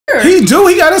He do?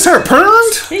 He got his hair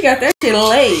permed? He got that shit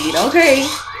laid, okay?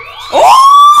 Oh!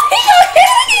 He got hit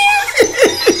again!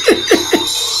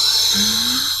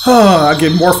 I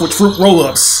get morphed with fruit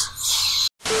roll-ups.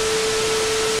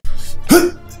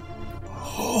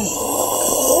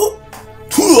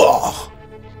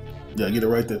 Yeah, I get it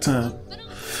right that time.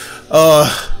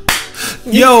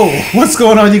 Yo, what's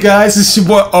going on, you guys? It's your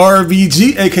boy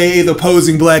RVG, aka the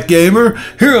Posing Black Gamer,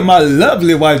 here with my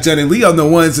lovely wife Jenny Lee on the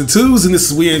ones and twos, and this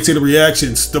is We Ain't Seen the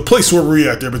Reactions, the place where we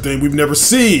react to everything we've never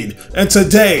seen. And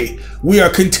today, we are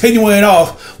continuing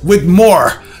off with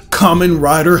more Kamen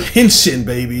Rider Henshin,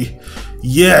 baby.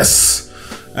 Yes,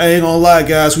 I ain't gonna lie,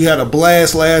 guys, we had a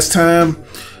blast last time.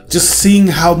 Just seeing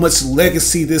how much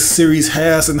legacy this series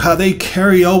has and how they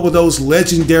carry over those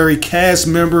legendary cast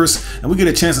members, and we get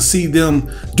a chance to see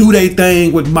them do their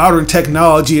thing with modern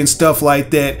technology and stuff like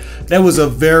that. That was a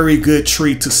very good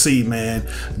treat to see, man.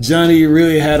 Johnny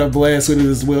really had a blast with it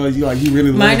as well. You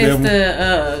really loved them.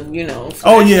 Minus the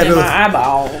oh yeah, my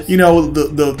eyeballs.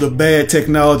 The bad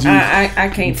technology. I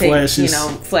can't take flashes.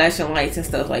 flashing lights and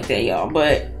stuff like that, y'all.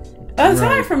 But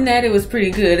aside from that, it was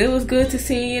pretty good. It was good to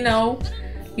see,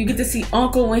 you get to see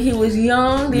Uncle when he was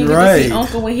young. Then you get to see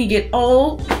Uncle when he get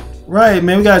old. Right,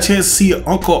 man. We got a chance to see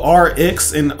Uncle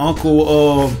RX and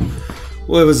Uncle,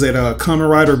 what was it? Kamen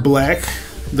Rider Black.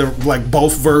 They're like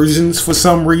both versions for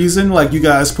some reason. Like, you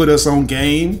guys put us on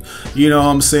game. You know what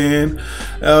I'm saying?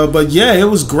 But yeah, it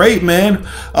was great, man.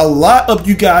 A lot of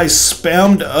you guys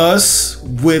spammed us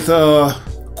with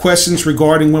questions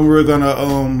regarding when we were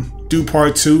gonna do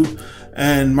part 2.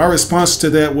 And my response to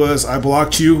that was, I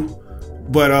blocked you.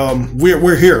 But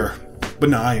we're here. But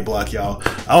no, I ain't block y'all.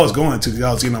 I was going to,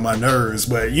 y'all was getting on my nerves,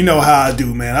 but you know how I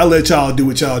do, man. I let y'all do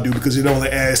what y'all do because it only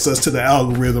adds us to the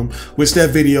algorithm, which that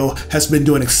video has been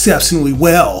doing exceptionally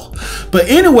well. But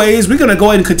anyways, we're gonna go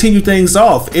ahead and continue things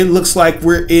off. It looks like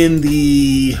we're in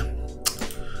the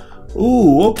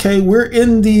we're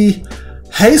in the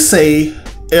Heisei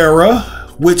era,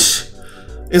 which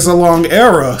is a long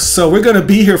era. So we're gonna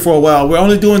be here for a while. We're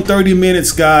only doing 30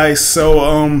 minutes, guys.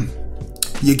 So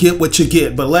you get what you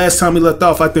get. But last time we left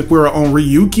off, I think we were on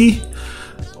Ryuki.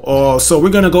 So we're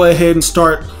going to go ahead and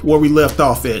start where we left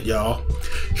off at, y'all.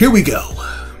 Here we go.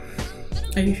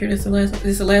 Are you sure this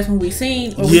is the last one we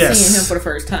seen? Or we seeing him for the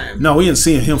first time? No, we ain't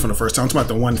seeing him for the first time. I'm talking about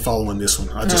the one following this one.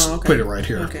 I just put it right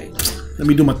here. Okay. Let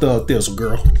me do my thug thizzle,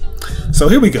 girl. So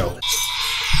here we go.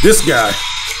 This guy.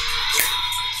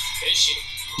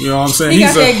 You know what I'm saying? He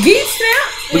got that geek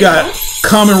snap. We got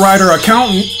Kamen Rider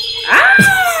Accountant.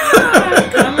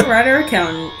 Kamen Rider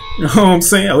Accountant. You know what I'm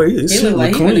saying? Oh, he look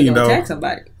like he really gonna attack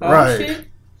somebody. Oh, right.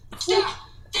 Shit.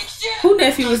 Who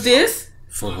nephew was this?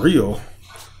 For real.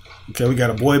 Okay, we got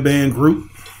a boy band group.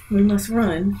 We must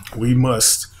run. We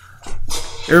must.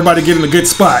 Everybody get in a good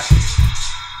spot.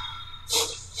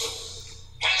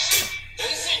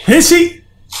 Henshi.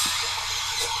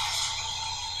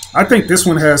 I think this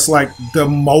one has like the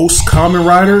most Kamen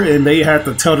Rider, and they had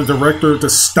to tell the director to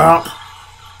stop.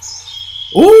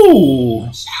 Ooh!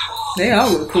 They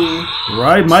all look cool.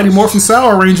 Right? Mighty Morphin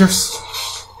Power Rangers.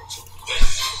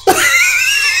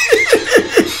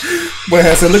 Boy,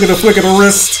 I said, look at the flick of the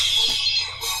wrist.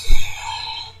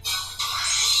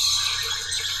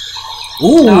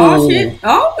 Ooh. Oh, shit.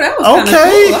 Oh, that was kind of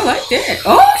cool. I like that.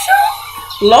 Oh,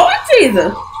 shit. Lord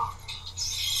Jesus.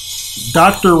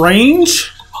 Dr.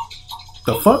 Range?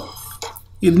 The fuck?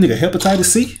 You nigga hepatitis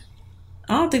C?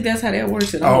 I don't think that's how that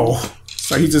works at all. Oh.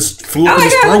 So he just flew up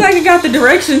his throat. Look like he got the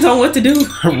directions on what to do.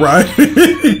 Right.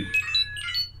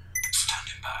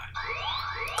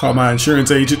 Call my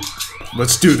insurance agent.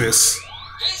 Let's do this.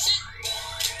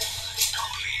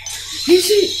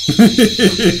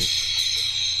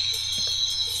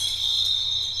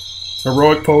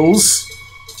 Heroic pose.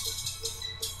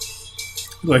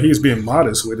 Like he's being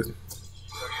modest with it.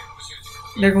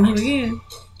 They're going to hit again.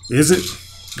 Is it?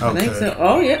 Okay. I think so.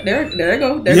 Oh, yeah. There you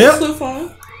go. There's the flip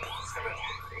phone.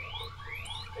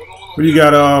 What do you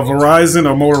got, Verizon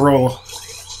or Motorola?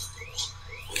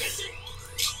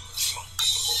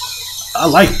 I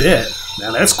like that.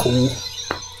 Now that's cool.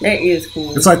 That is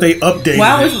cool. It's like they updated.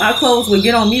 Why wish my clothes would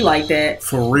get on me like that?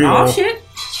 For real. Oh, shit.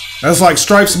 That's like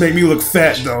Stripes make me look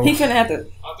fat, though. He finna have to...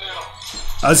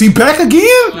 Is he back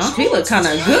again? No, he look kind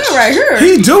of good right here.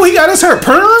 He do? He got his hair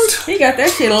permed? He got that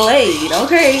shit laid,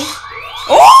 okay?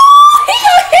 Oh! He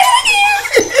got hit again!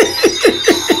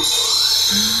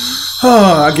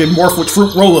 I get morphed with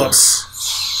fruit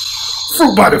roll-ups.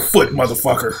 Fruit by the foot,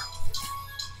 motherfucker.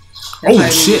 Oh,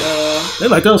 shit. They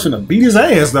like that was finna beat his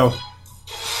ass, though.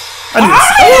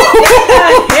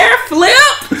 Hair flip!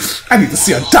 I need to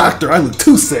see a doctor. I look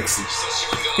too sexy.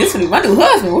 This is my new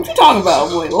husband. What you talking about,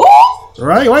 boy? Oh!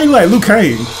 Right? Why you like Luke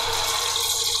Kane?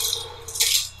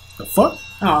 The fuck?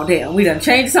 Oh, damn. We done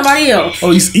changed somebody else.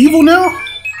 Oh, he's evil now?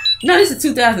 No, this is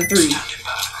 2003.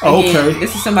 Oh, okay.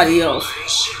 This is somebody else.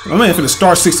 My man finna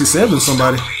start 67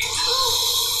 somebody.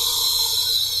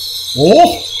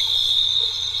 Oh!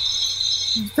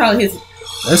 Probably his...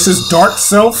 That's his dark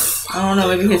self? I don't know,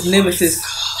 maybe his nemesis.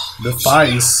 The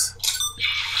Vice.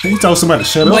 He told somebody to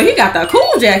shut up. Boy, he got the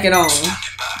cool jacket on.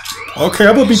 Okay,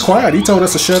 I'm gonna be quiet. He told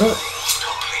us to shut up.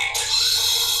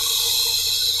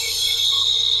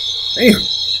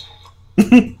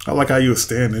 Damn. I like how you were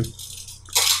standing.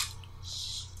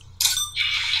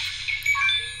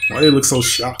 Why they look so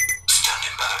shocked?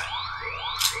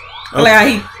 Okay.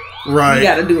 Like he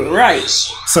gotta do it right.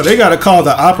 So they gotta call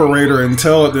the operator and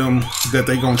tell them that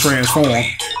they gonna transform.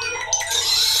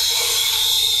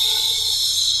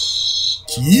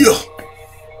 Yeah.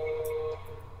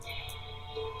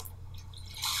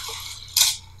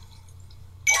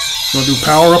 Gonna do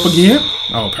power up again?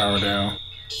 Oh, power down.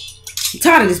 I'm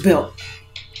tired of this belt.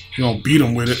 You gonna beat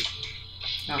him with it?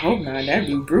 I hope not. That'd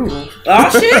be brutal. Oh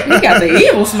shit! He got the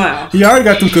evil smile. He already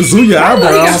got them Kazuya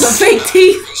eyebrows. He got some fake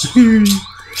teeth.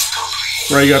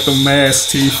 Right, he got them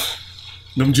mask teeth.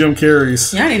 Them Jim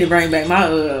Carreys. Yeah, I need to bring back my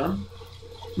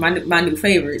new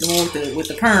favorite, the one with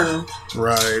the perm.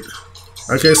 Right.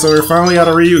 Okay, so we're finally out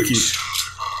of Ryuki.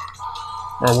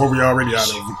 Or were we already out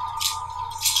of him?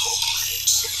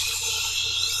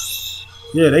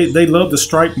 Yeah, they love the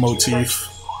stripe motif.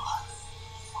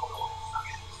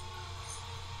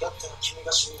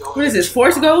 What is this,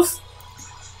 Force Ghost?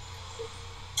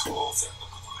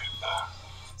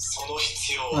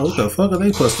 Oh, what the fuck are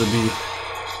they supposed to be?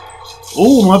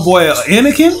 Oh, my boy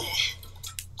Anakin?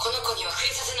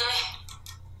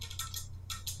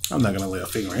 I'm not gonna lay a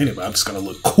finger on anybody, I'm just gonna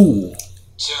look cool.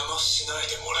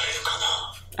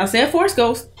 I said Force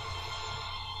Ghost.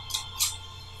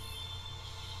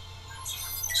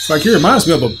 It's like, he reminds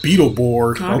me of a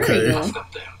Beetleborg. Oh, okay.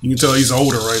 You can tell he's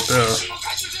older right there.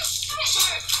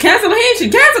 Cancel the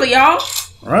henshin. Cancel it, y'all.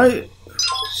 Right.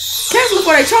 Cancel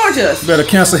before they charge us. Better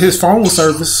cancel his phone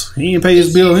service. He ain't pay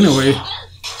his bill anyway.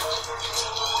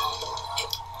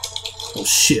 Oh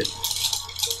shit.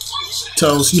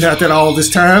 Toes, you had that all this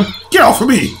time? Get off of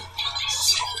me!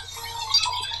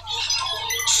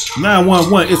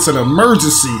 911, it's an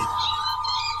emergency.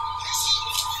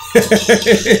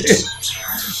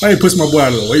 I ain't push my boy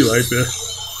out of the way like that.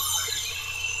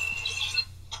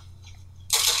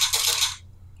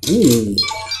 Ooh.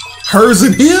 Hers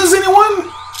and his,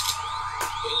 anyone?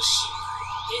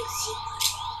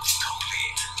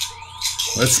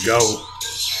 Let's go.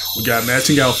 We got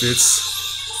matching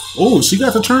outfits. Oh, she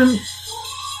got the turn.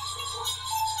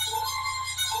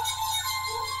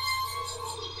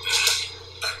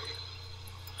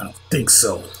 I don't think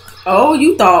so. Oh,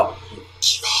 you thought.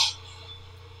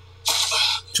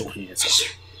 Put your hands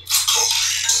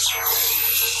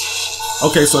up.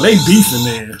 Okay, so they beefing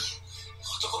there.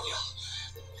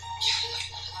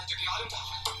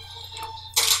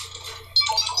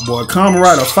 Boy, Kamen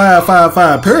Rider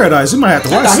 555 Paradise, you might have to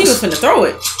watch I thought he this. was finna throw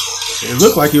it. It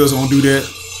looked like he was gonna do that.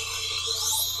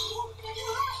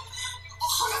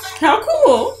 How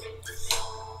cool.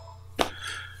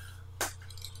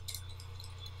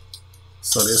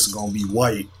 So this is gonna be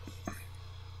white.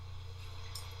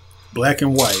 Black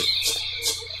and white.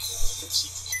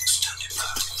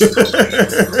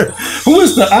 Who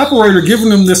is the operator giving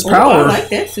them this power? I like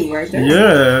that suit right there.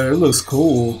 Yeah, it looks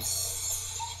cool.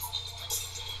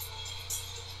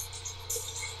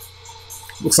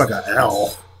 Looks like an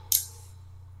owl.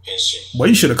 Well,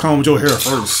 you should have combed your hair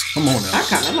first. Come on now. I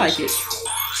kind of like it.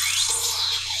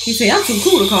 He said, I'm too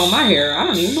cool to comb my hair. I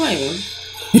don't even blame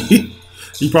him.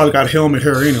 He probably got helmet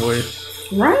hair anyway.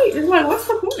 Right? It's like, what's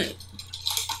the point?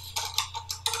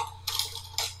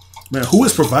 Man, who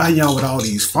is providing y'all with all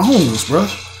these phones, bro?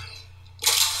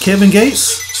 Kevin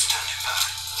Gates?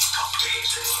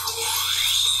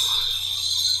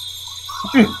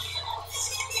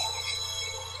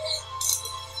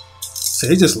 So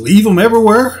they just leave him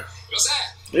everywhere?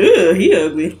 Ew, he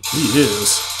ugly. He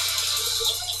is.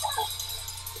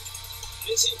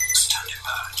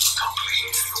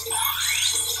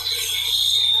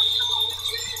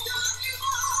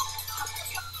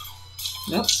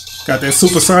 Nope. Got that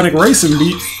supersonic racing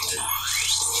beat.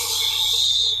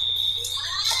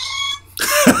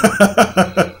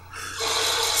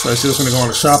 So she was gonna go on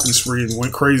a shopping spree and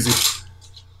went crazy.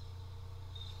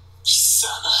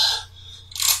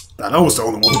 I was the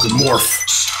only one who could morph.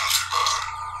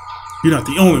 You're not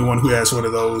the only one who has one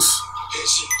of those.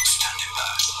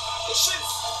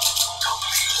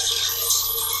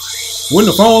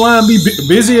 Wouldn't the phone line be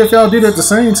busy if y'all did it at the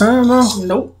same time, though?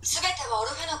 Nope.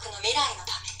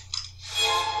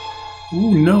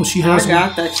 Ooh, no, she has. I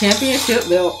got the championship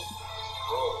belt.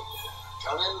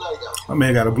 My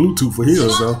man got a Bluetooth for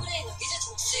his, though.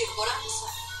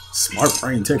 Smart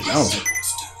brain technology.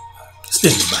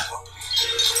 Stand by.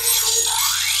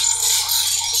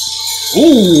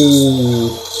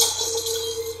 Ooh.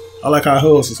 I like how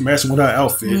hers is matching with her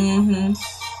outfit. Mm-hmm.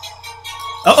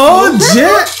 Oh,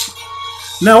 Jet!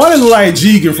 Now, I didn't like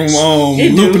Jigen from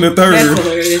Lupin the Third. That's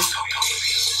hilarious.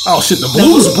 Oh, shit, the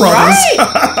Blues Brothers. Right.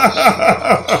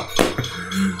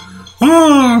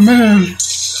 Oh, man.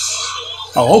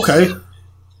 Oh, okay.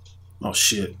 Oh,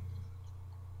 shit.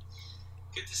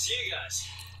 Good to see you guys.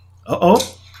 Uh-oh.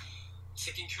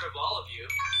 Taking care of all of you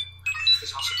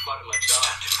is also part of my job.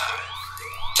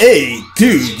 Hey,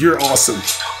 dude, you're awesome.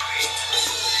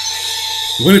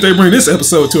 When did they bring this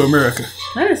episode to America?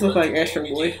 That just looks like Astro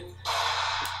Boy.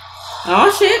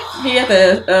 Oh shit, he at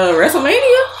the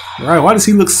WrestleMania? Right, why does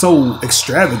he look so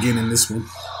extravagant in this one?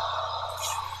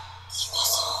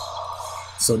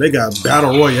 So they got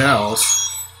Battle Royales.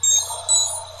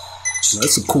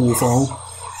 That's a cool phone.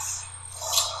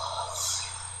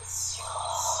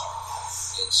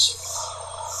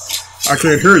 I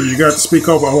can't hear you. You got to speak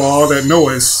over all that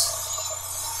noise.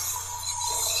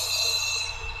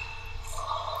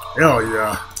 Hell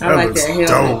yeah. I like that helmet.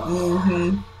 Dope.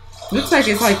 Mm-hmm. Looks like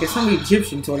it's some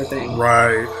Egyptian sort of thing.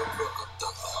 Right.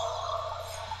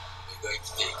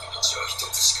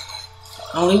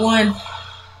 Only one.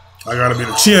 I gotta be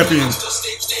the champion.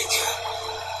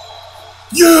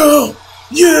 Yeah!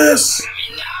 Yes!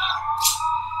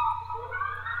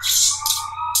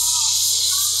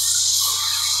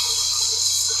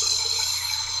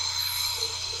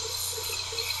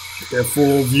 That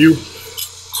full view.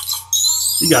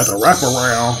 You got the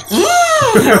wraparound.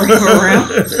 Wraparound.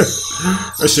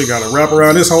 That shit got to wrap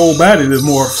around his whole body this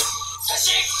morph.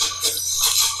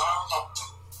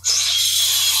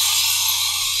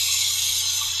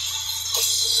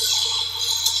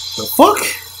 The fuck?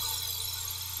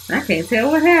 I can't tell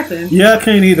what happened. Yeah, I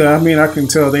can't either. I mean, I can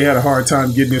tell they had a hard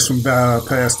time getting this from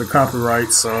past the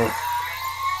copyright, so.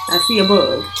 I see a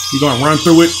bug. You gonna run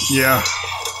through it? Yeah.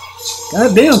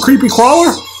 God damn, creepy crawler.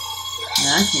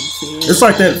 I can't see it. It's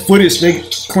like that footage they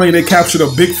claim they captured a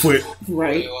Bigfoot.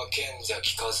 Right.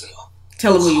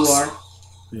 Tell him who you are.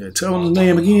 Yeah, tell him the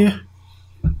name again.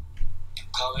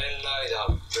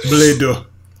 Blade.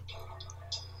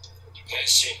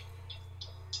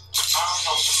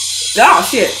 Oh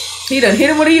shit! He done hit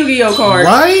him with a Yu-Gi-Oh card.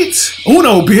 Right?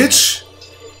 Uno, bitch.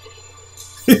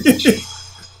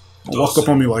 Walk up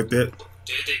on me like that.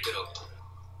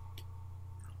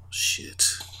 Shit.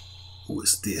 Who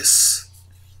is this?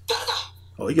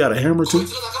 Oh, he got a hammer too?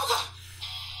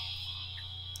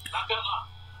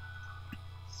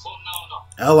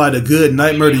 Allied a good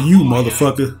nightmare to you,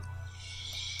 motherfucker.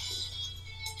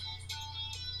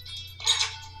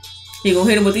 You gonna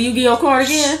hit him with the Yu-Gi-Oh card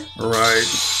again? Right.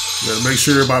 Gotta make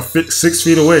sure you're about 6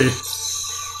 feet away.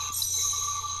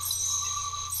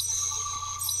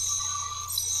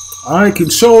 I can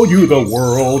show you the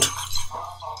world.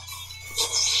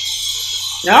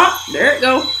 Ah, there it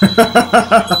go.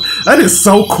 That is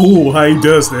so cool how he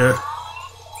does that.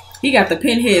 He got the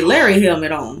Pinhead Larry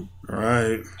helmet on.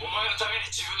 Right.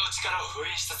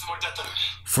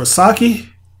 For Saki?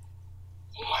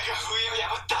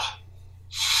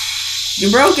 You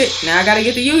broke it. Now I gotta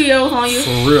get the Yu-Gi-Ohs on you.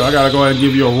 For real, I gotta go ahead and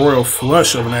give you a royal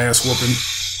flush of an ass whooping.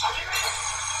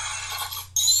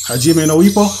 Hajime no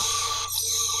Ippo?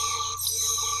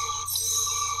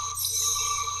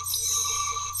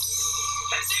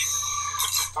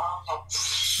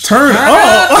 Turn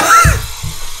up!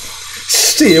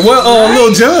 Shit, what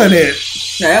Lil Jon at?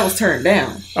 No, that was turned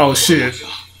down. Oh shit.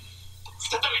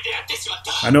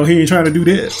 I know he ain't trying to do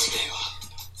this.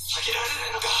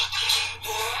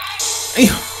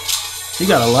 Damn. He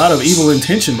got a lot of evil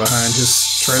intention behind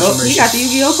his transformation. Oh, he got the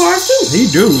Yu-Gi-Oh cards too. He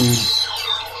do.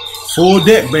 Full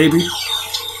deck, baby.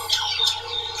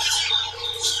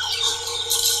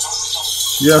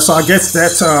 Yeah, so I guess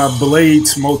that's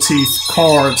Blade's motif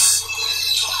cards.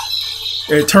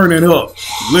 They're turning up,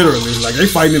 literally. Like they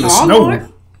fighting in the snow. Lord. I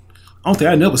don't think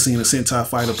I've never seen a Sentai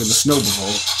fight up in the snow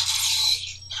before.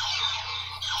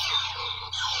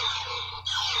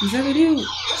 Is that what you?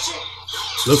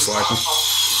 Looks like him.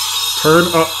 Turn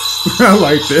up. I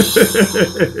like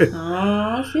that.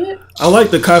 Oh shit. I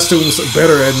like the costumes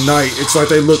better at night. It's like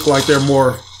they look like they're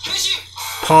more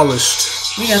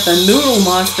polished. We got the noodle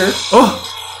monster. Oh,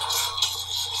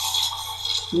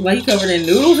 Like he covered in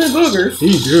noodles and boogers.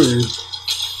 he do.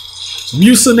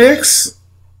 Mucinex.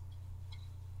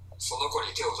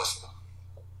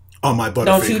 on my butterfinger.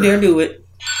 Don't you dare do it.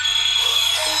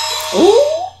 Ooh,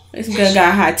 this gun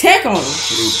got high tech on him.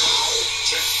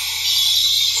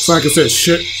 It's like I said,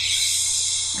 shit.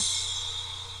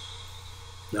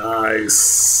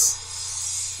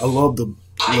 Nice. I love the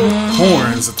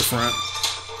horns at the front.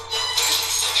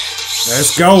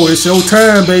 Let's go. It's your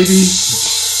time, baby.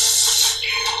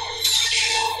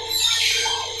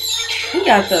 He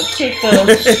got the pick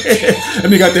the.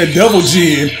 And they got that double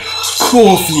G in.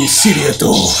 Kofu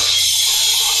Shiriato.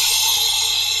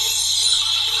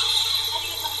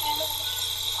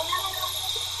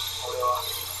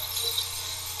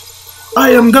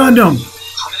 I am Gundam.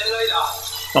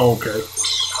 Oh, okay.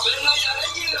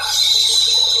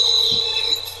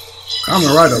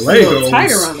 Kamen Rider Legos.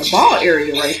 Tight around the ball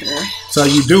area right there. That's how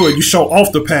you do it. You show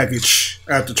off the package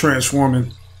after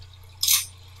transforming.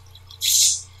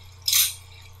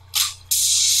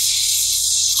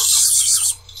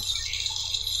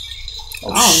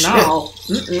 Oh shit.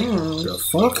 no. The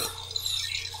fuck?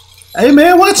 Hey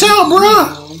man, watch out,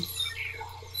 bro.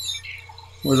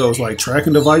 What are those, like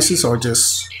tracking devices or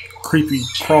just creepy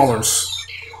crawlers?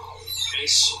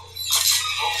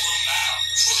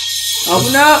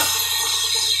 Open up.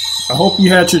 I hope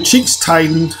you had your cheeks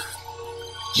tightened.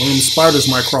 One of them spiders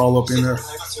might crawl up in there.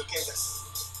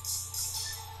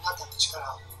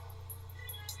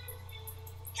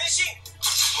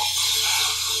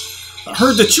 I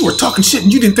heard that you were talking shit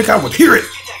and you didn't think I would hear it.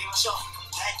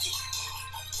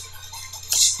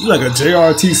 You're like a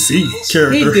JRTC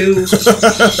character. He do.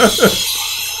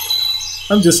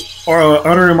 I'm just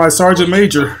uttering my Sergeant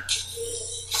Major.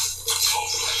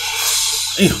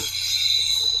 Damn.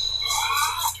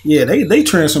 Yeah, they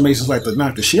transformations like to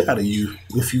knock the shit out of you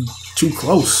if you too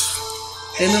close.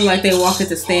 They look like they walking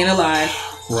to Staying Alive.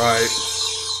 Right.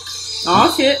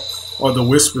 Oh shit. Or the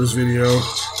Whispers video.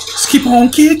 Just keep on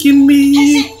kicking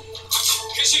me.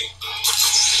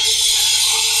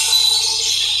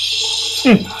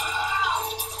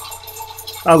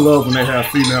 I love when they have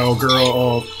female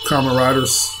girl Kamen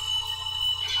Riders.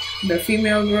 The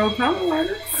female girl Kamen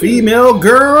Rider? Female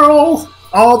girl.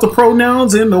 All the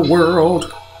pronouns in the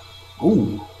world.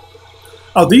 Ooh.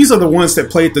 Oh, these are the ones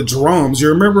that played the drums. You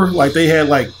remember? Like they had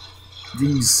like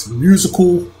these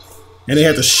musical and they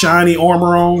had the shiny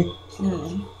armor on.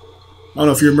 Mm. I don't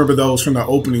know if you remember those from the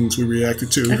openings we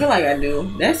reacted to. I feel like I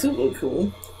do. That's super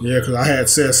cool. Yeah, because I had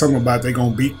said something about they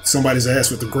gonna beat somebody's ass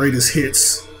with the greatest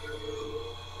hits.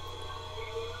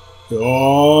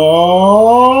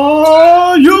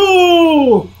 Oh,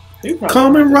 you!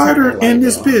 Kamen Rider and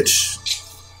this bitch.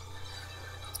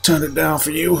 Turn it down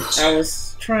for you. I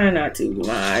was trying not to, but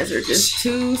my eyes are just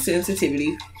too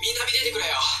sensitivity.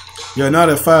 Yeah, now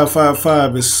that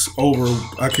 555 is over,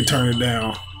 I can turn it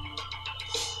down.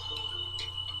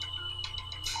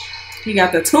 You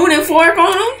got the tuning fork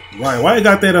on him? Right, why you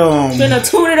got that Gonna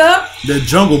tune it up? that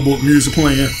Jungle Book music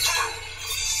playing?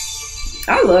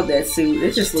 I love that suit.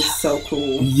 It just looks so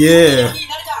cool. Yeah.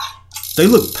 They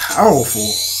look powerful.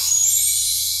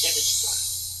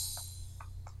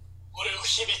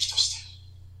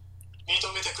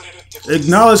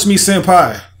 Acknowledge me,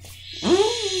 senpai.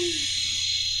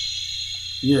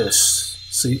 Yes.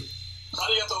 See?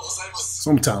 That's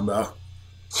what I'm talking about.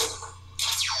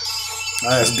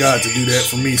 I ask God to do that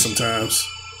for me sometimes.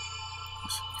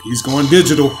 He's going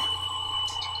digital.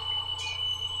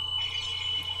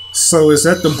 So is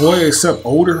that the boy except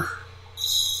older?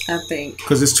 I think.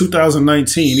 Because it's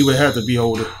 2019. He would have to be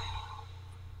older.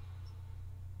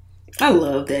 I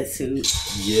love that suit.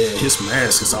 Yeah, his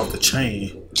mask is off the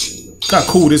chain. Look how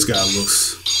cool this guy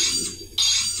looks.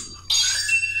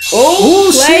 Oh,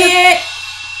 play shit. It!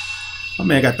 My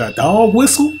man got that dog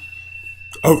whistle.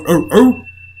 Oh.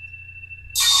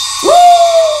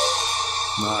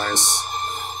 Woo! Nice.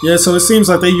 Yeah, so it seems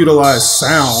like they utilize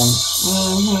sound.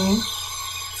 Mm-hmm.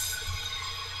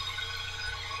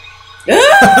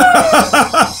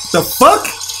 The fuck?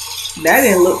 That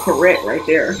didn't look correct right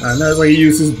there. I know, it's like he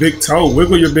used his big toe.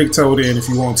 Wiggle your big toe in if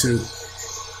you want to.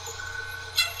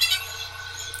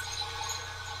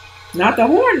 Not the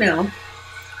horn now.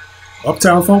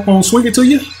 Uptown Funk won't swing it to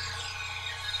you?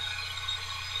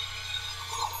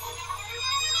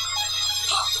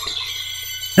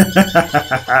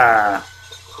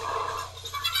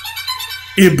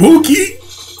 Ibuki?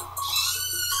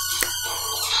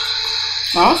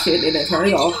 Oh shit, they didn't turn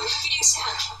it off.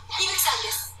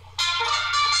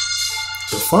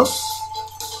 The fuck?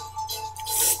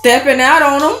 Stepping out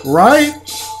on them. Right?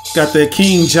 Got that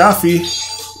King Jaffe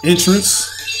entrance.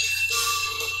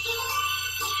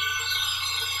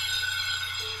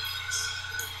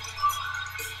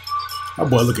 That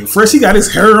boy looking fresh. He got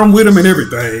his hair on with him and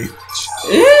everything.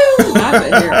 Ew. Not the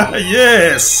hair.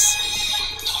 Yes.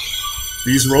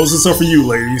 These roses are for you,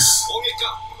 ladies.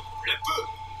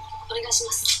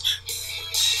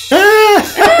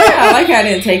 I like how I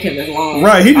didn't take him as long.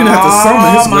 Right, he didn't have to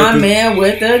summon his my weapon. man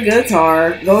with the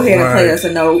guitar. Go ahead and play us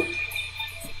a note.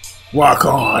 Walk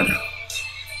on.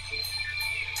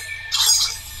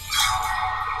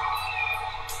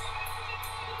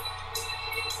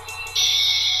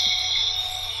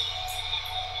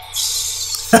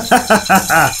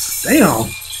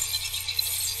 Damn.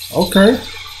 Okay.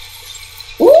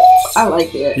 Ooh, I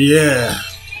like that. Yeah.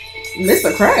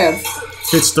 Mr. Krabs.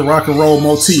 Fits the rock and roll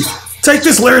motif. Take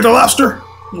this, Larry the Lobster.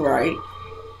 Right.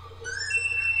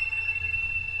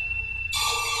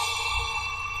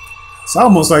 It's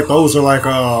almost like those are like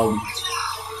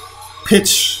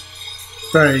pitch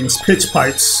things, pitch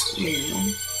pipes.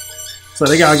 Yeah. So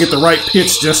they gotta get the right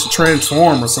pitch just to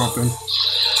transform or something.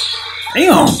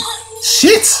 Damn.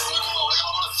 Shit.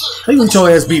 How you get your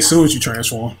ass beat as soon as you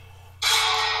transform?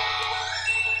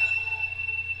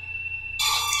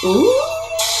 Ooh.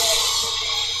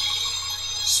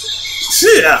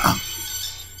 Yeah.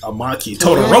 Amaki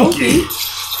Todoroki.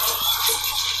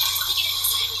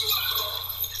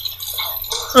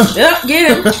 Yep,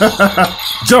 get him.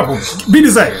 Jump him. Beat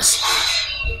his ass.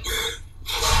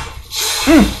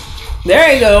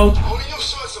 There you go.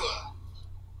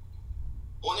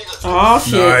 Oh,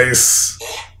 shit. Nice.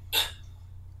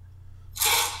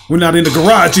 We're not in the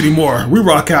garage anymore. We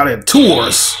rock out at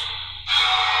tours.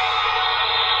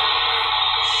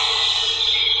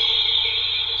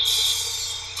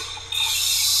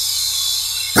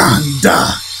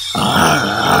 Danda.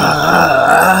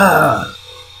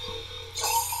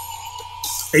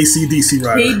 AC/DC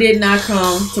Rider. He did not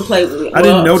come to play with it. I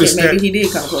didn't notice maybe that. He did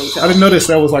come play with it. I didn't notice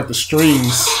that was like the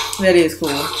strings. That is cool.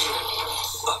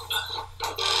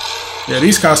 Yeah,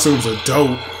 these costumes are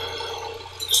dope.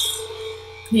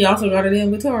 He also got a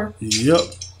damn guitar. Yep.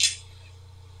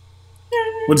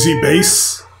 What is he,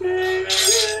 bass?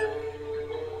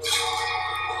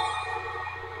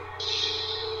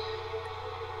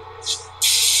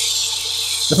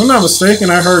 If I'm not mistaken,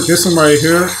 I heard this one right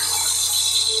here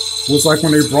was like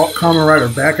when they brought Kamen Rider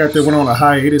back after they went on a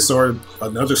hiatus or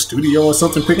another studio or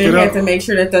something picked it They up. had to make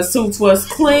sure that the suits was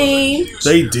clean.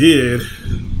 They did.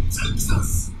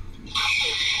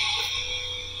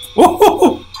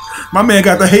 Whoa! My man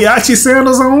got the Heihachi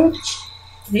sandals on.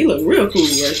 He looked real cool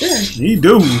right there. He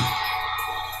do.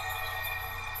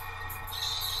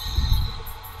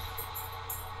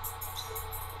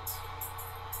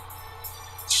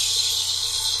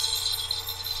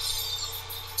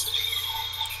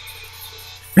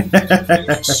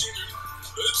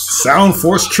 Sound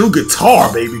Force True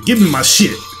Guitar, baby. Give me my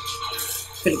shit.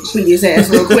 Finna beat his ass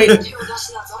real quick.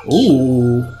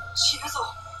 Ooh.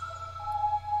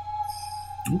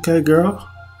 Okay, girl.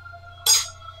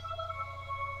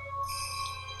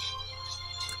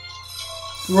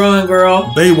 Run,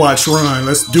 girl. Baywatch run.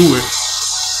 Let's do it.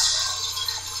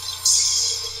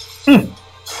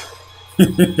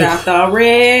 Got the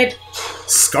red.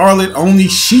 Scarlet Oni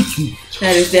Shiki.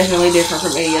 That is definitely different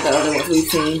from any of the other ones we've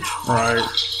seen. Right.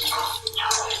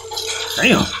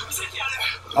 Damn.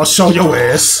 I'll show your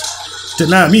ass.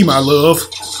 Deny me, my love.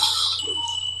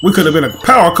 We could have been a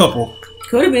power couple.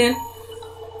 Could have been.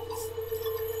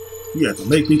 You have to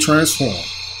make me transform.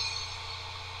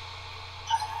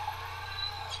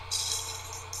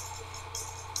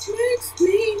 Makes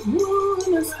me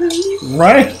wanna sleep.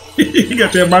 Right? You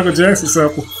got that Michael Jackson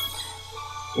sample.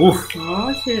 Oof.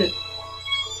 Oh, shit.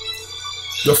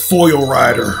 The Foil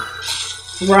Rider.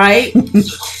 Right?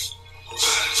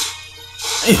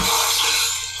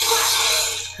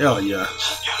 Hell yeah.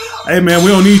 Hey man, we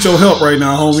don't need your help right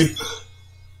now, homie.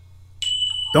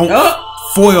 Don't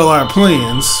foil our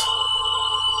plans.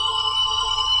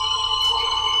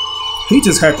 He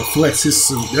just had to flex his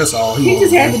suit. That's all He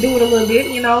just had to do it a little bit,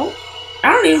 you know.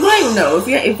 I don't even blame him though.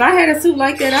 If I had a suit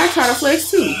like that, I'd try to flex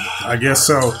too. I guess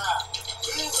so.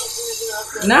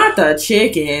 Not the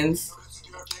chickens.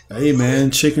 Hey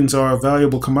man, chickens are a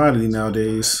valuable commodity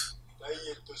nowadays.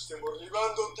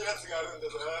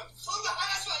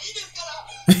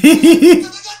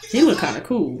 He look kind of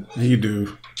cool. He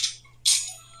do.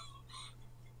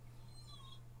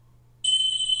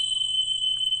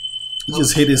 He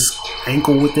just hit his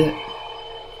ankle with it.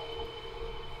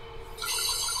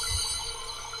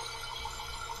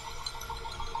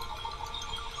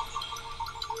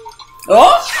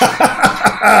 Oh!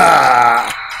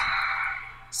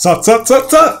 Sup.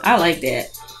 I like that.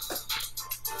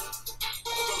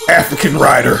 African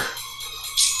Rider.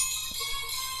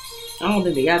 I don't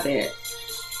think they got that.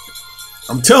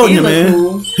 I'm telling you, man.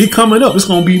 Cool. He coming up. It's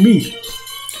gonna be me.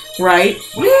 Right.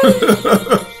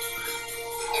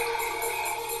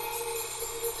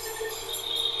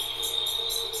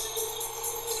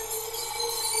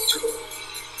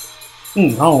 I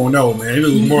don't know, man. It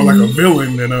was more like a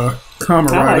villain than a Kamen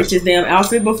Rider. I liked his damn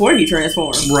outfit before he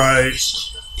transformed. Right.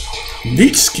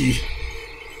 Nitsuki.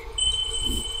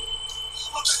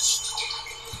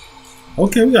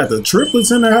 Okay, we got the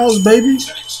triplets in the house, baby.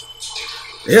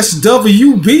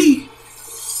 SWB.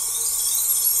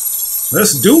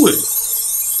 Let's do it.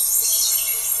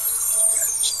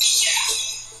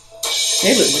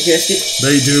 They look majestic.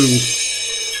 They do.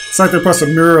 It's like they're supposed to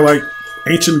mirror like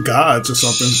ancient gods or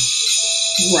something.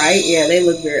 Right, yeah, they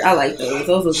look very, I like those.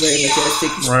 Those look very majestic.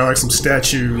 Right, like some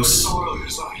statues.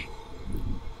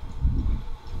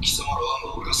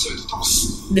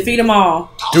 Defeat them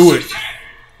all. Do it.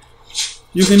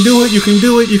 You can do it, you can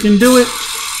do it, you can do it.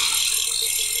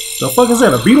 The fuck is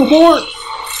that, a beetle board?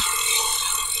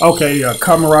 Okay, yeah,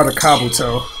 Kamen Rider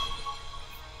Kabuto.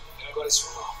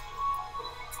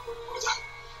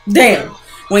 Damn.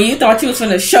 When you thought you was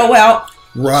gonna show out.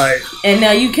 Right. And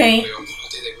now you can't.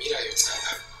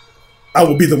 I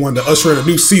will be the one to usher in a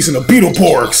new season of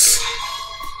Beetleborgs.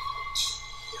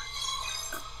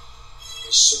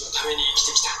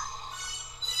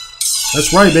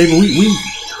 That's right, baby. We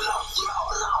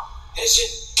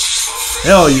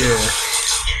hell yeah.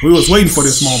 We was waiting for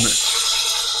this moment.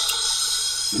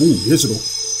 Ooh, digital.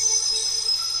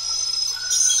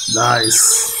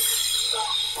 Nice.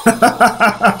 A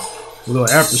little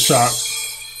aftershock.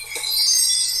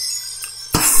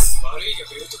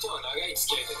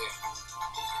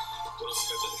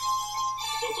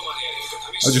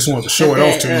 I just wanted to show it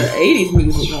off to you. 80s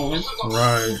music going.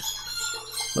 Right.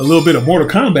 A little bit of Mortal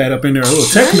Kombat up in there. A little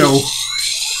techno.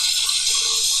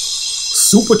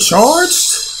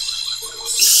 Supercharged?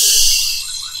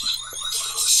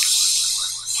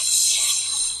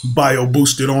 Bio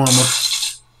boosted armor.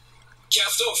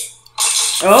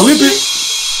 Oh, flip it.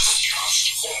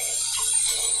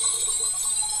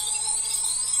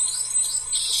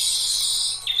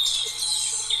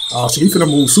 Oh, so he's gonna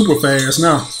move super fast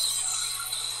now.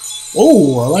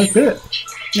 Oh, I like that.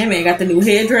 That man got the new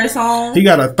headdress on. He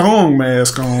got a thong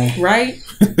mask on. Right?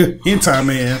 Hentai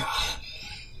man.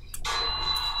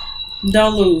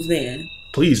 Don't lose then.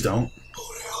 Please don't.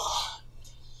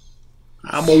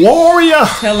 I'm a warrior.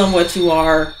 Tell them what you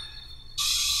are.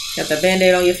 Got the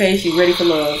band-aid on your face. You ready for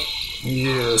love.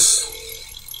 Yes.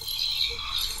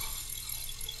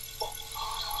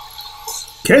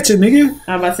 Catch it, nigga.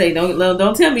 I'm about to say,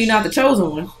 don't tell me you're not the chosen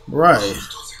one. Right.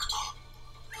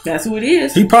 That's who it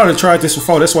is. He probably tried this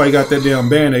before. That's why he got that damn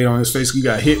band-aid on his face. He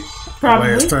got hit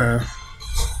Probably. last time.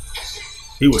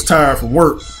 He was tired from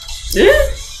work. Yeah.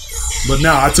 But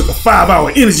now I took a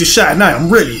 5-hour energy shot. Now I'm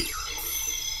ready.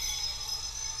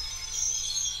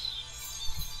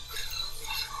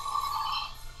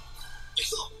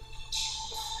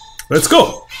 Let's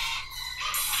go.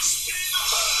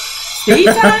 Speed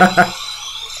time?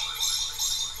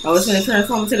 Oh, it's gonna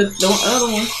transform into the other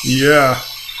one. Yeah.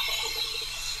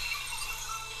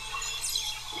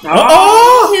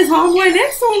 Oh, his homeboy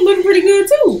next one looking pretty good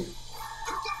too.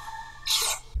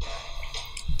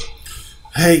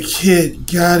 Hey kid,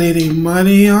 got any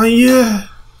money on you?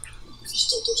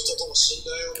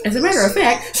 As a matter of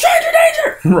fact, stranger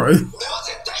danger! Right.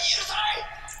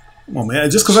 Come on, man.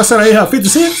 Just because I said I ain't have 50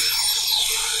 cents?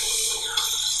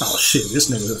 Oh, shit.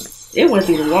 This nigga. It went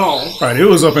through the wall. Right. It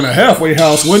was up in a halfway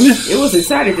house, wasn't it? It was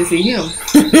excited to see him.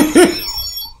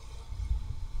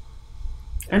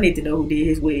 I need to know who did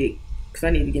his wig. Because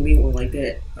I need to get me one like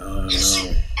that. No.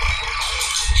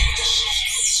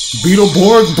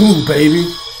 Beetleborg Blue, baby.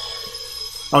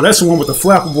 Oh, that's the one with the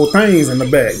flappable things in the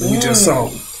back that we just saw.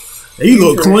 He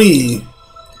look clean.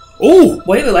 Ooh.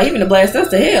 Boy, he look like he finna blast us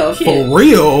to hell. Shit. For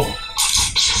real?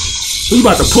 We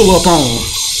about to pull up on him.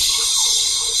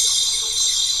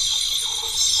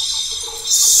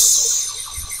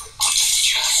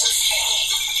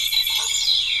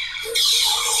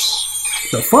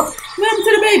 The fuck? What happened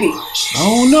to the baby? I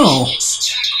don't know.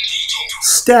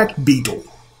 Stack Beetle.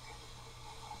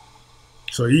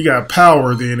 So he got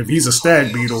power then. If he's a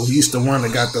Stack Beetle, he's the one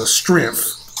that got the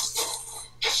strength.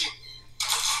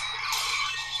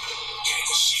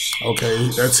 Okay,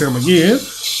 that's him again.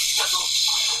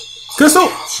 Crystal!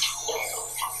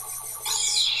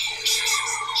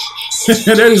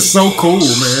 That is so cool,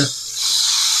 man.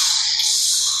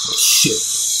 Oh, shit.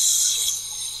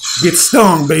 Get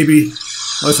stung, baby.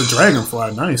 Oh, it's a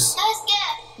dragonfly. Nice.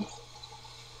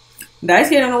 Dice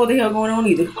Kid don't know what the hell going on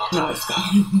either. No, it's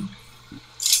fine.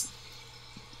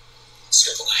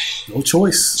 No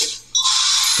choice.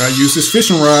 Gotta use this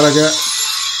fishing rod I got.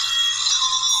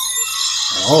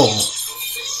 Oh.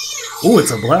 Oh,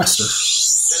 it's a blaster.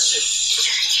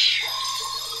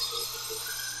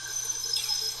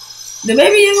 The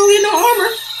baby ain't gonna get no armor.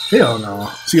 Hell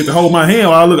no. She get to hold my hand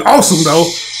while I look awesome though.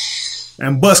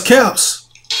 And bust caps.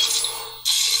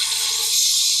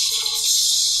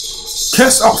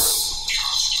 Cast off.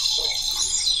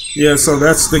 Yeah, so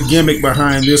that's the gimmick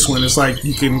behind this one. It's like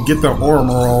you can get the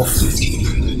armor off.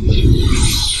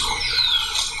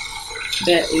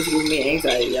 That is giving me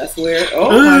anxiety, I swear. Oh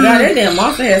my god, that damn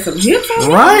monster has some hips on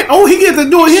it. Right? Oh, he get to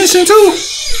do a henshin too?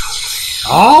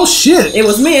 Oh shit. It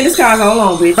was me and this guy's all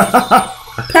along, bitch. Pow,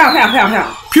 pow, pow,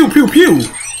 pow. Pew, pew, pew.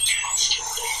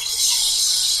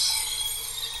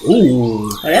 Ooh.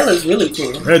 Oh, that looks really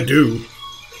cool. That dude.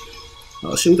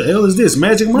 Oh shit, what the hell is this?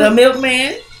 Magic Mike? The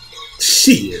milkman.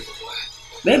 Shit.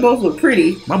 They both look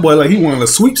pretty. My boy like he won a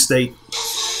sweepstake.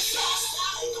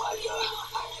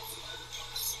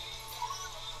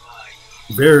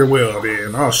 Very well,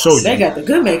 then. I'll show you. They got the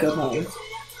good makeup on.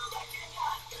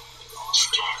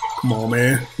 Come on,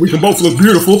 man. We can both look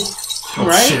beautiful. Oh,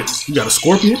 right? Shit. You got a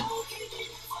scorpion?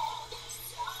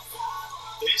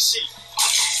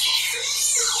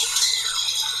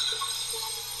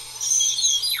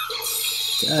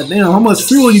 God damn, how much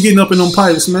fuel are you getting up in them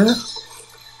pipes, man?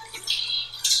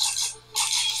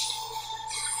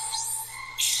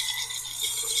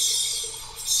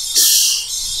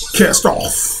 Cast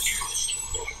off.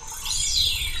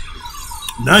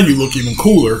 Now you look even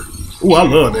cooler. Ooh, I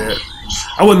love that.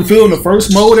 I wasn't feeling the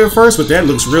first mode at first, but that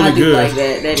looks really good. I do like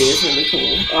that. That is really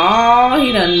cool. Oh,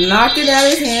 he done knocked it out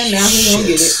of his hand. Now he's gonna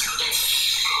get it.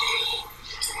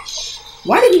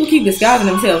 Why do people keep disguising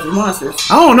themselves as monsters?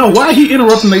 I don't know. Why he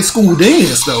interrupting their school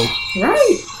dance, though?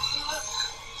 Right.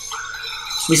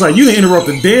 It's like you didn't interrupt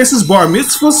the dances, bar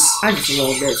mitzvahs. I just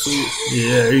love that suit.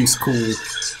 Yeah, he's cool.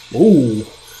 Ooh.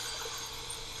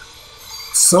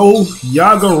 So,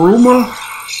 Yagaruma?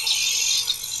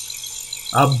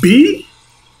 A B?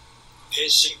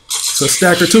 It's a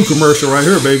Stacker 2 commercial right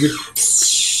here, baby.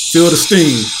 Feel the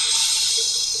steam.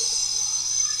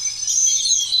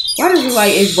 Why does it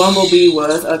like if Bumblebee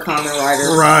was a Kamen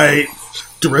Rider? Right.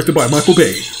 Directed by Michael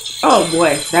Bay. Oh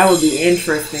boy, that would be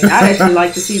interesting. I'd actually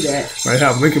like to see that. I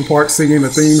have Linkin Park singing the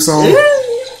theme song.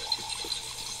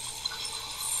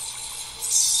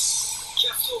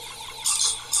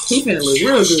 He finna look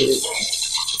real good.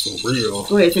 For real.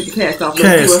 Go ahead, take the cast off.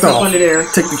 Cast what's off. up under there.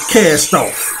 Take the cast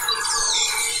off.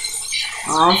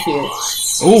 Oh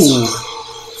shit. Ooh.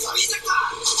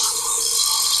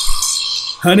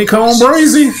 Honeycomb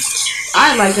brazy.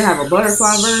 I'd like to have a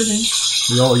butterfly version.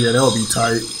 Oh yeah, that would be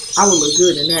tight. I would look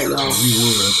good in that, y'all. You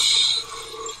would.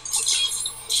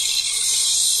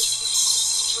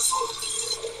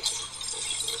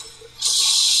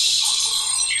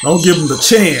 Don't give him the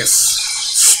chance.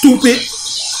 Stupid.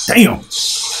 Damn.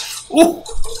 Oh.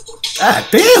 God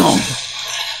damn.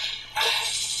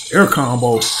 Air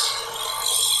combo.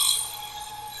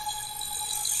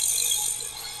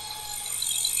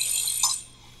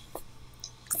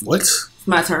 What? It's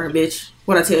my turn, bitch.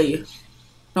 What I tell you?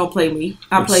 Don't play me.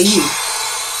 I play you.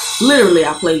 Literally,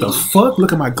 I play The you. fuck?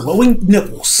 Look at my glowing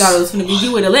nipples. Thought it was gonna be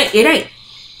you with a leg. It ain't.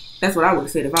 That's what I would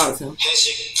have said if I was him.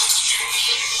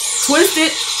 Twist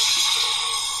it.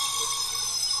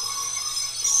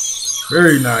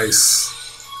 Very nice.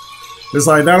 It's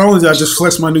like not only did I just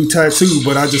flex my new tattoo,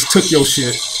 but I just took your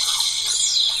shit.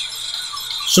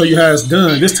 Show you how it's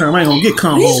done. This time I ain't gonna get These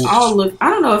combos. all look. I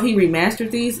don't know if he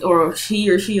remastered these or she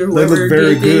or They whoever look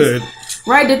very did this. good.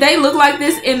 Right? Did they look like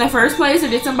this in the first place, or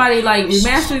did somebody like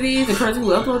remaster these? The person who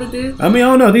uploaded this? I mean, I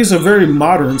don't know. These are very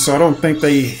modern, so I don't think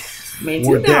they. I mean,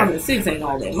 were that. 2006 ain't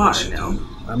all that modern now.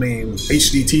 I mean,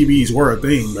 HD TVs were a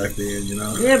thing back then, you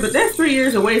know. Yeah, but that's 3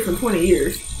 years away from 20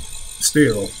 years.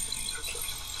 Still.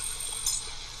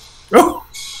 Oh.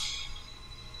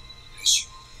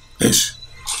 Ish.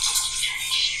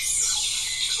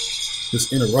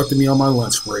 Just interrupted me on my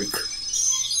lunch break.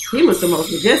 He was the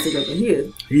most majestic up in here.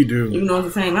 He do. Even though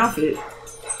it's the same outfit.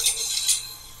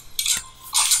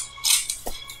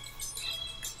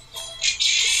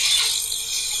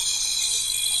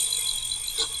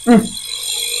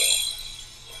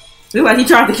 Looked like he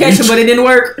tried to catch him, but it didn't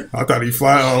work. I thought he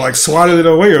like swatted it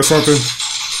away or something.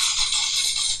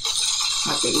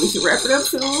 I think we should wrap it up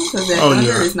soon, because that Oh, thunder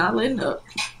yeah. is not letting up.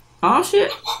 Oh,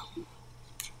 shit.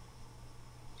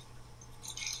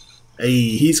 Hey,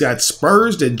 he's got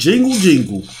spurs that jingle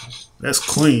jingle. That's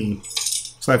clean.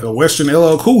 It's like a Western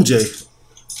LL Cool J.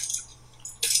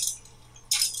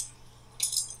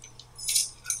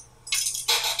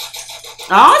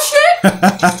 Oh, shit.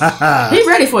 He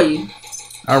ready for you.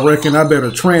 I reckon I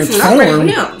better Shit, I'm ready for transform.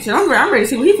 him. Shit, I'm ready to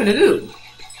see what he finna do.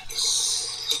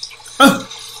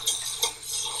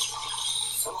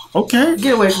 Okay.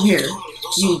 Get away from here,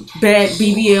 you bad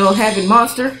BBL having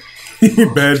monster.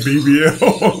 Bad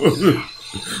BBL.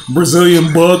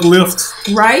 Brazilian bug lift.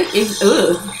 Right?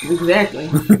 Exactly.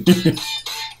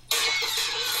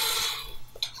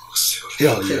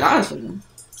 Hell yeah. Awesome.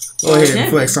 Go ahead and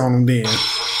flex on them then.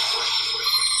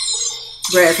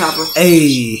 Grasshopper.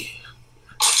 Hey.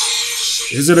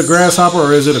 Is it a grasshopper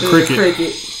or is it a cricket? A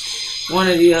cricket. One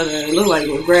or the other. It looked like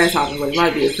it was grasshopper, but it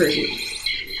might be a cricket.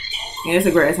 Yeah, it's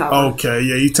a grasshopper. Okay,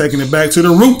 yeah, you taking it back to the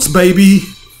roots, baby.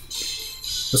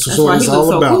 That's why he all looks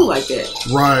so about. cool like that.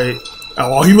 Right.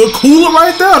 Oh, he look cooler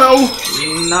right there, though.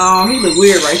 No, he look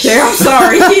weird right there. I'm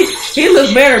sorry. he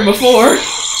looked better before.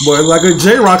 Boy, like a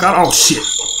J-Rock. Oh, shit.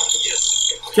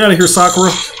 Get out of here,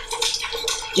 Sakura.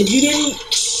 If you didn't...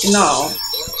 No.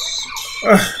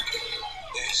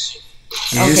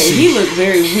 Okay, he looked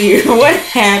very weird. What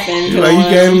happened? Like he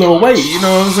gained a little weight, you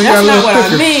know what I'm saying? That's not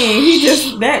what I mean. He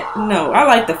just... No, I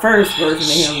like the first version of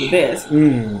him the best.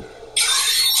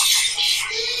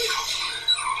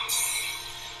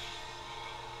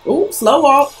 Ooh, slow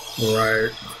walk. Right.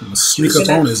 Sneak up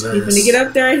on his ass. He's finna get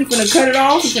up there. He's finna cut it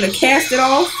off. He's finna cast it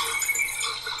off.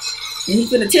 And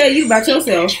he's finna tell you about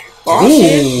yourself. Oh,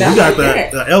 shit. You got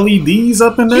the LEDs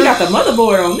up in there? You got the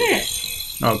motherboard on that.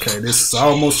 Okay, this is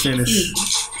almost finished.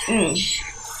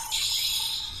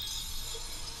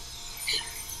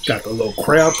 Got the little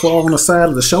crab claw on the side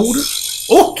of the shoulder.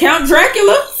 Oh, Count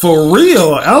Dracula? For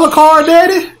real? Alucard,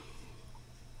 daddy?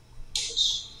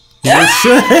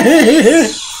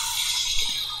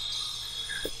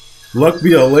 Luck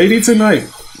be a lady tonight.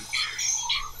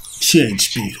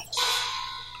 Change Beetle.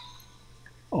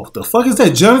 Oh, the fuck is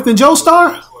that? Jonathan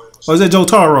Joestar? Or is that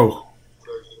Jotaro?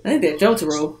 I think that's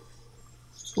Jotaro.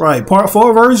 Right, part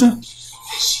 4 version.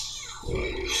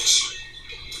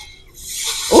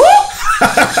 Ooh!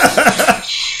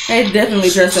 They definitely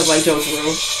dressed up like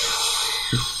Jotaro.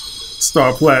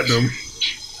 Star Platinum.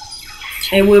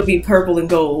 It would be purple and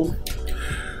gold.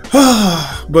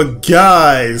 But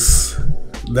guys,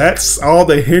 that's all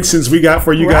the henshins we got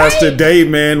for you guys today,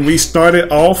 man. We started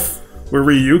off with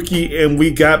Ryuki and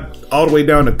we got all the way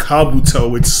down to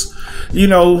Kabuto. It's, you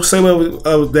know, say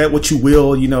that what you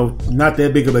will, you know, not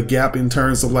that big of a gap in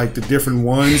terms of like the different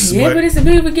ones. Yeah, but it's a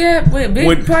big of a gap,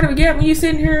 part of a gap when you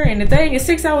sitting here, and the thing is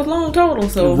 6 hours long total.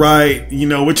 So right, you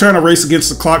know, we're trying to race against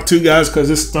the clock too, guys, because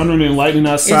it's thundering and lightning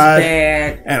outside. It's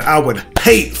bad, and I would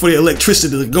hate for the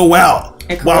electricity to go out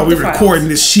while we're recording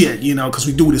this shit, you know, because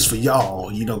we do this for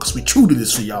y'all, you know, because we true to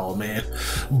this for y'all, man.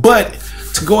 But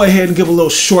to go ahead and give a little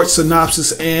short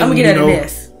synopsis, and I'm gonna get at an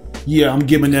S. Yeah, I'm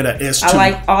giving that an S too.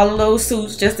 I like all of those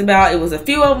suits just about. It was a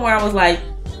few of them where I was like,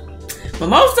 but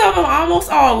most of them, almost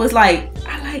all, was like,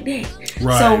 I like that.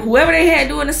 Right. So whoever they had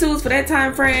doing the suits for that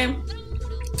time frame,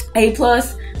 A+,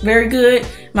 very good.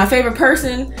 My favorite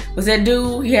person was that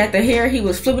dude. He had the hair. He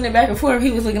was flipping it back and forth.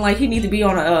 He was looking like he needed to be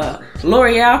on a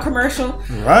L'Oreal commercial.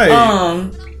 Right.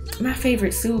 My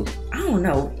favorite suit, I don't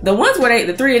know. The ones where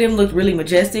the 3 of them looked really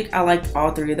majestic. I liked all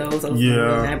 3 of those. Yeah.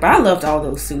 Really nice. But I loved all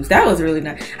those suits. That was really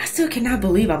nice. I still cannot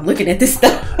believe I'm looking at this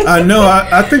stuff. I know.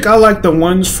 I think I like the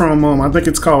ones from, I think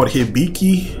it's called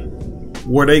Hibiki,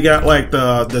 where they got like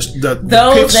the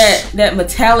those that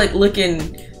metallic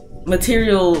looking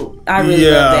material. I really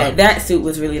love that. That suit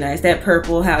was really nice. That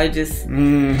purple, how it just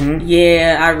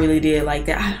yeah, I really did like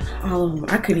that. All of them,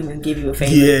 I couldn't even give you a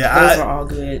favorite. Yeah, those were all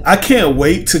good. I can't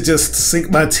wait to just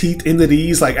sink my teeth into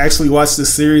these, like actually watch the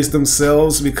series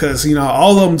themselves, because you know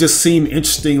all of them just seem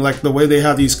interesting, like the way they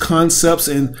have these concepts,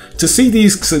 and to see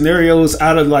these scenarios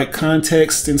out of like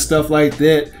context and stuff like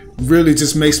that really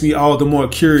just makes me all the more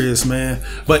curious, man.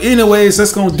 But anyways,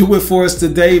 that's gonna do it for us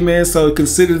today, man. So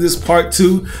consider this part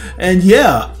 2, and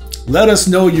yeah, let us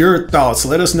know your thoughts.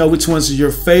 Let us know which ones are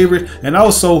your favorite, and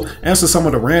also answer some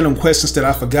of the random questions that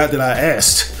I forgot that I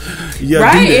asked. Yeah,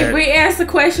 right. If we ask the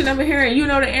question over here and you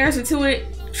know the answer to it,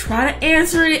 try to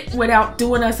answer it without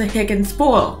doing us a heckin'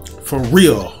 spoil. For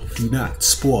real, do not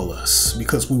spoil us,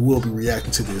 because we will be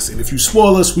reacting to this, and if you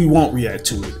spoil us, we won't react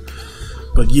to it.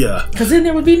 But yeah, because then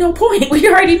there would be no point. We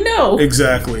already know.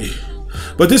 Exactly.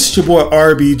 But this is your boy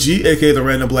RBG, aka the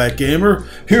Random Black Gamer,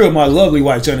 here with my lovely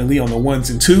wife Johnny Lee on the 1s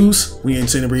and 2s. We ain't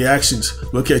sending reactions.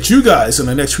 We'll catch you guys on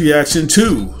the next reaction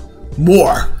to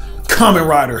more Kamen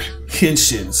Rider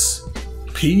Henshins.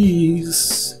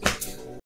 Peace.